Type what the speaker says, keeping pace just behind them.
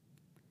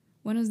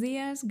Buenos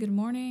dias, good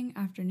morning,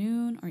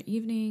 afternoon, or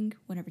evening,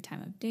 whatever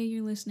time of day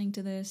you're listening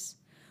to this.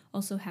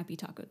 Also, happy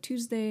Taco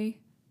Tuesday.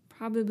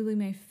 Probably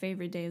my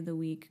favorite day of the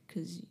week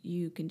because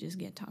you can just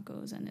get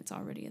tacos and it's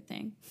already a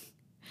thing.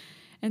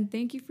 And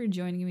thank you for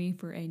joining me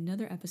for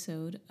another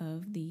episode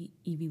of the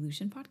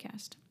Evolution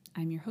Podcast.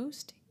 I'm your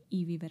host,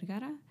 Evie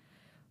Vergara.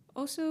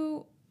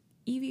 Also,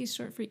 Evie is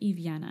short for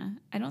Eviana.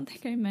 I don't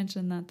think I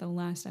mentioned that the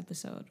last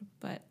episode,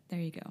 but there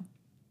you go.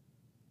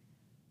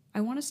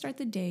 I want to start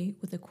the day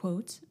with a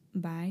quote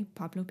by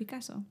Pablo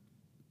Picasso.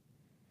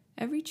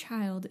 Every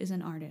child is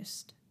an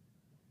artist.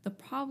 The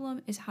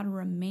problem is how to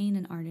remain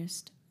an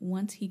artist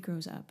once he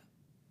grows up.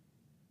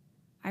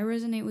 I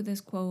resonate with this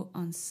quote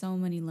on so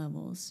many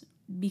levels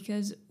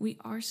because we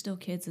are still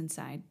kids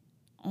inside,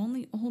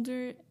 only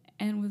older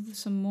and with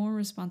some more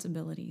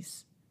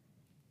responsibilities.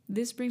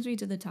 This brings me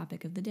to the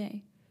topic of the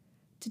day.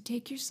 To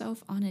take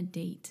yourself on a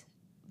date,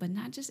 but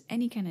not just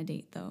any kind of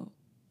date though,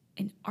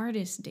 an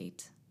artist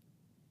date.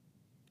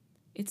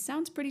 It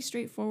sounds pretty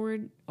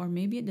straightforward, or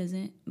maybe it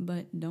doesn't,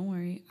 but don't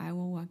worry, I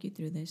will walk you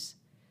through this.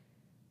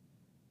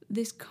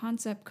 This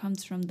concept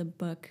comes from the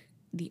book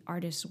The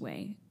Artist's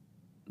Way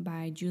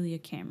by Julia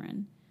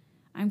Cameron.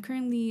 I'm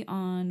currently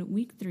on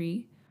week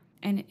 3,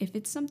 and if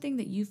it's something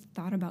that you've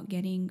thought about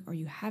getting or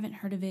you haven't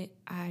heard of it,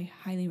 I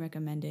highly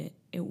recommend it.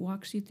 It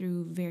walks you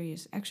through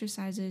various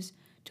exercises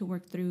to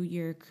work through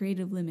your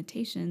creative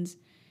limitations,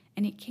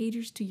 and it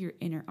caters to your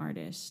inner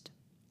artist.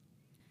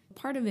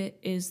 Part of it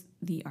is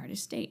the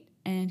artist date.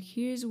 And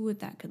here's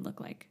what that could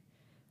look like.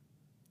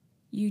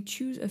 You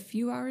choose a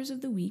few hours of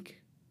the week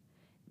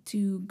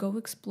to go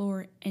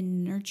explore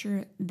and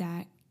nurture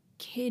that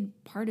kid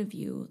part of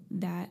you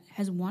that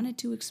has wanted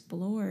to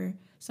explore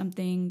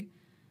something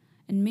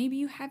and maybe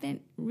you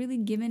haven't really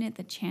given it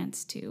the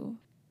chance to.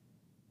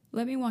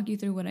 Let me walk you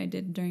through what I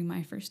did during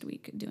my first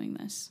week doing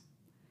this.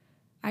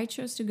 I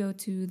chose to go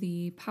to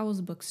the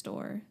Powell's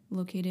bookstore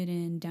located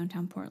in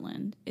downtown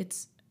Portland.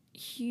 It's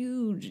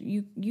huge.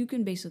 You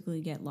can basically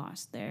get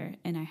lost there,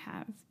 and I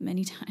have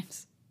many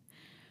times.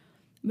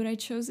 But I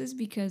chose this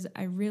because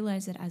I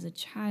realized that as a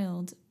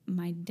child,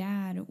 my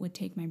dad would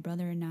take my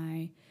brother and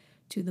I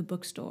to the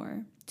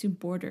bookstore, to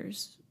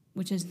Borders,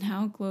 which is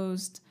now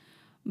closed,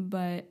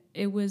 but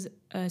it was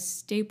a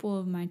staple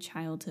of my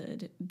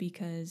childhood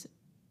because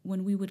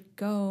when we would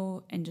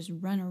go and just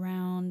run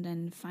around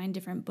and find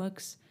different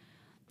books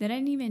that I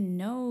didn't even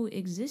know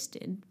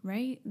existed,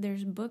 right?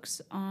 There's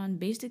books on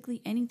basically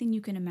anything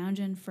you can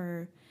imagine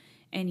for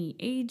any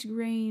age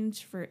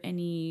range, for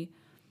any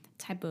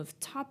type of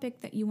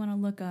topic that you want to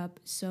look up.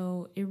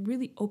 So it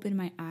really opened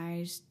my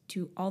eyes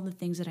to all the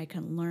things that I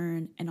can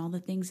learn and all the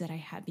things that I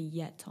have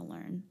yet to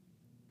learn.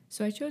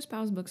 So I chose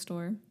Powell's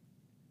bookstore.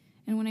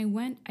 And when I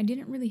went, I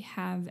didn't really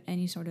have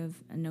any sort of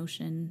a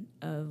notion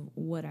of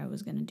what I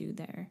was going to do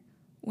there.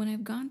 When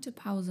I've gone to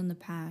Powell's in the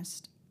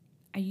past,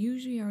 I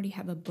usually already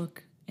have a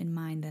book in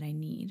mind that I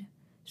need.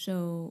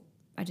 So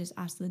I just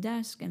ask the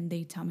desk and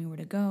they tell me where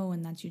to go,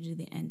 and that's usually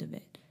the end of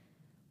it.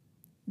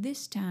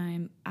 This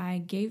time, I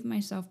gave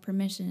myself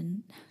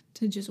permission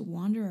to just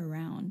wander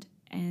around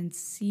and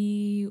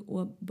see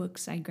what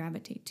books I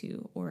gravitate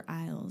to or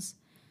aisles.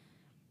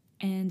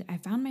 And I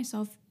found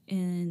myself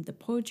in the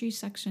poetry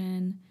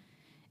section,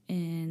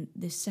 in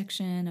this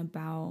section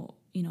about,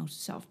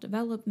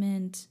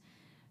 self-development.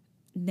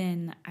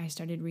 Then I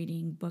started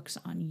reading books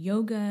on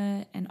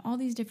yoga and all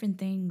these different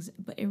things,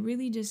 but it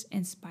really just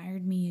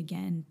inspired me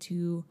again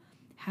to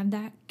have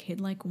that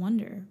kid-like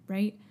wonder,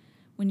 right?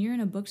 When you're in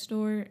a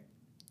bookstore,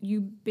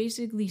 you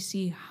basically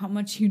see how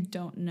much you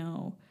don't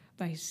know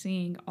by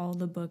seeing all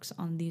the books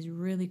on these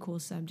really cool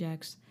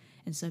subjects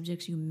and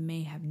subjects you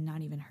may have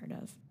not even heard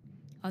of.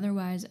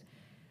 Otherwise,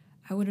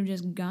 I would have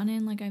just gone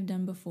in like I've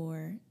done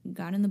before,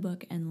 got in the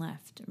book and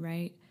left,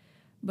 right?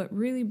 But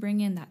really bring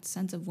in that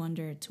sense of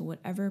wonder to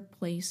whatever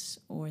place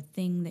or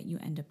thing that you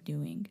end up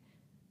doing.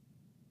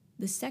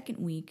 The second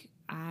week,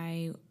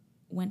 I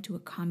went to a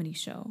comedy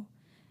show,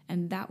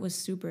 and that was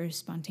super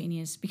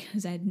spontaneous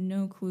because I had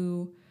no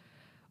clue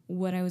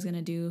what I was going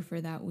to do for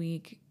that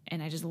week,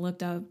 and I just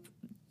looked up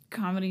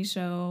comedy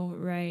show,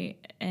 right?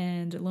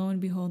 And lo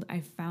and behold, I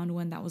found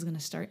one that was going to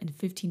start in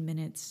 15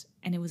 minutes,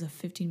 and it was a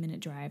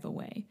 15-minute drive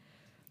away.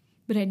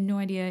 But I had no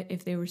idea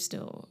if they were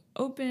still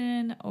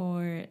open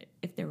or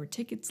if there were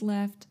tickets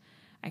left.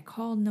 I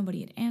called,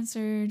 nobody had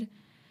answered.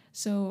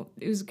 So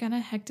it was kind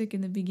of hectic in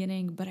the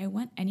beginning, but I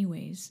went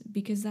anyways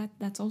because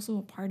that's also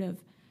a part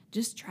of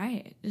just try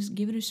it. Just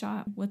give it a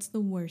shot. What's the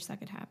worst that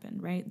could happen,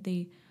 right?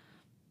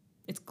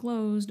 It's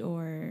closed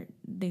or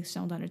they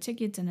sold out of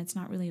tickets and it's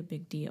not really a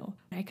big deal.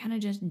 I kind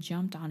of just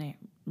jumped on it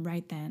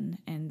right then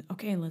and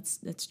okay, let's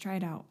try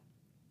it out.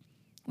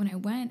 When I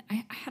went,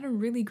 I had a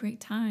really great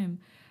time.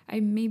 I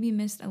maybe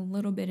missed a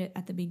little bit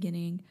at the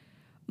beginning,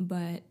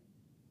 but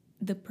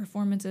the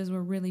performances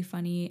were really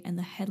funny, and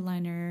the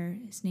headliner,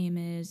 his name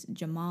is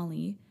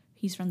Jamali.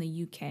 He's from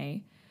the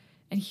UK,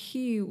 and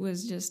he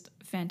was just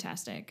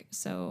fantastic.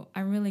 So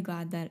I'm really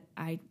glad that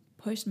I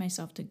pushed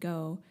myself to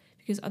go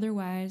because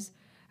otherwise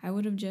I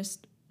would have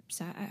just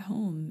sat at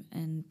home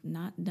and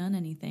not done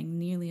anything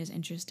nearly as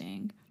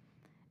interesting.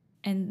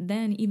 And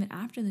then even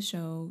after the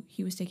show,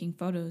 he was taking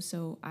photos,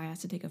 so I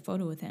asked to take a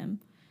photo with him.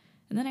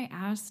 And then I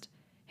asked,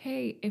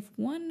 hey, if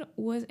one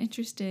was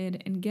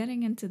interested in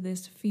getting into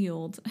this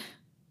field,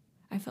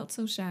 I felt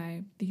so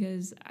shy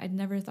because I'd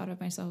never thought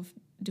of myself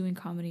doing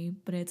comedy,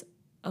 but it's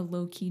a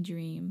low-key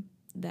dream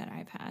that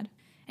I've had.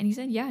 And he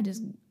said, yeah,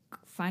 just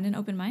find an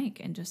open mic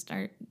and just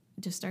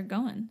start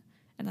going.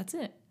 And that's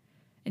it.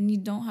 And you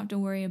don't have to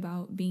worry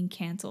about being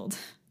canceled.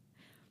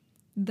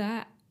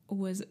 That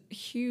was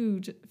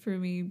huge for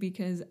me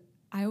because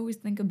I always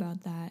think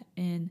about that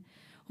and,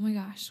 oh my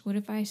gosh, what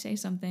if I say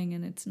something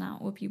and it's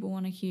not what people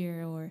want to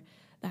hear, or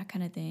that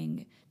kind of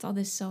thing. It's all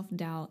this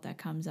self-doubt that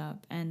comes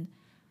up, and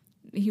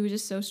he was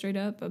just so straight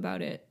up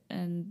about it,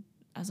 and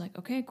I was like,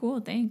 okay, cool,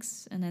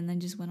 thanks. And then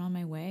just went on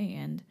my way.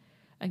 And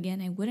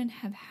again, I wouldn't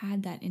have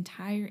had that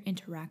entire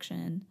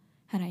interaction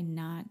had I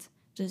not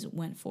just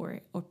went for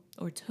it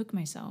or took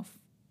myself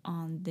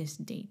on this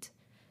date.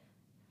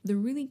 The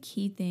really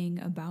key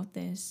thing about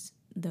this,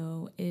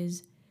 though,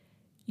 is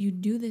you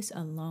do this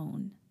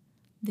alone.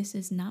 This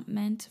is not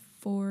meant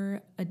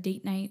for a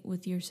date night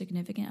with your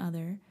significant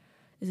other.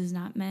 This is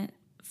not meant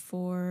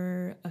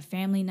for a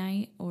family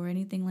night or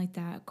anything like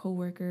that,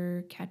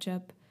 coworker, catch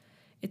up.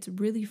 It's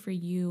really for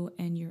you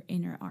and your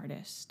inner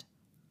artist.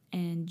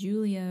 And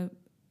Julia,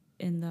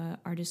 in the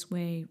Artist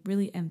Way,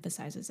 really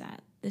emphasizes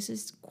that. This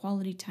is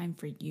quality time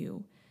for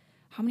you.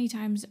 How many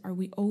times are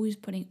we always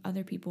putting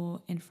other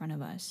people in front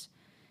of us?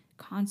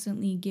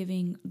 Constantly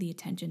giving the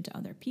attention to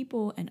other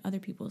people and other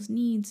people's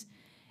needs,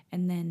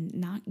 and then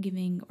not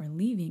giving or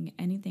leaving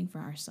anything for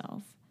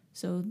ourselves.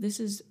 So this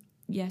is,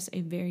 yes,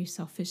 a very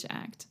selfish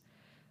act,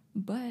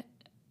 but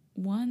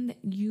one that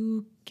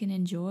you can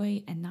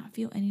enjoy and not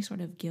feel any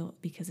sort of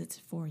guilt because it's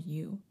for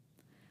you.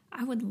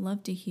 I would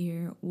love to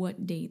hear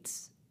what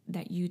dates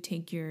that you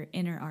take your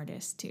inner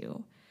artist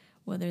to,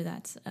 whether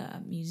that's a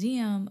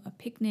museum, a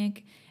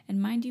picnic,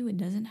 and mind you, it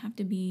doesn't have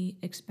to be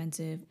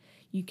expensive.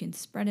 You can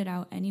spread it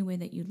out any way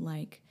that you'd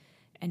like,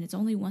 and it's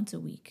only once a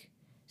week.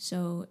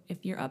 So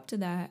if you're up to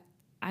that,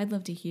 I'd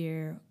love to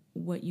hear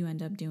what you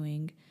end up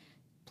doing.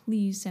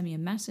 Please send me a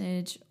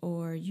message,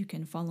 or you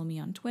can follow me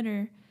on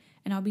Twitter,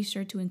 and I'll be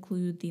sure to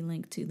include the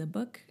link to the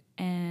book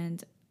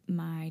and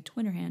my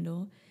Twitter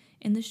handle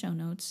in the show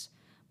notes.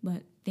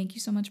 But thank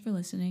you so much for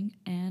listening,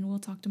 and we'll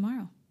talk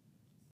tomorrow.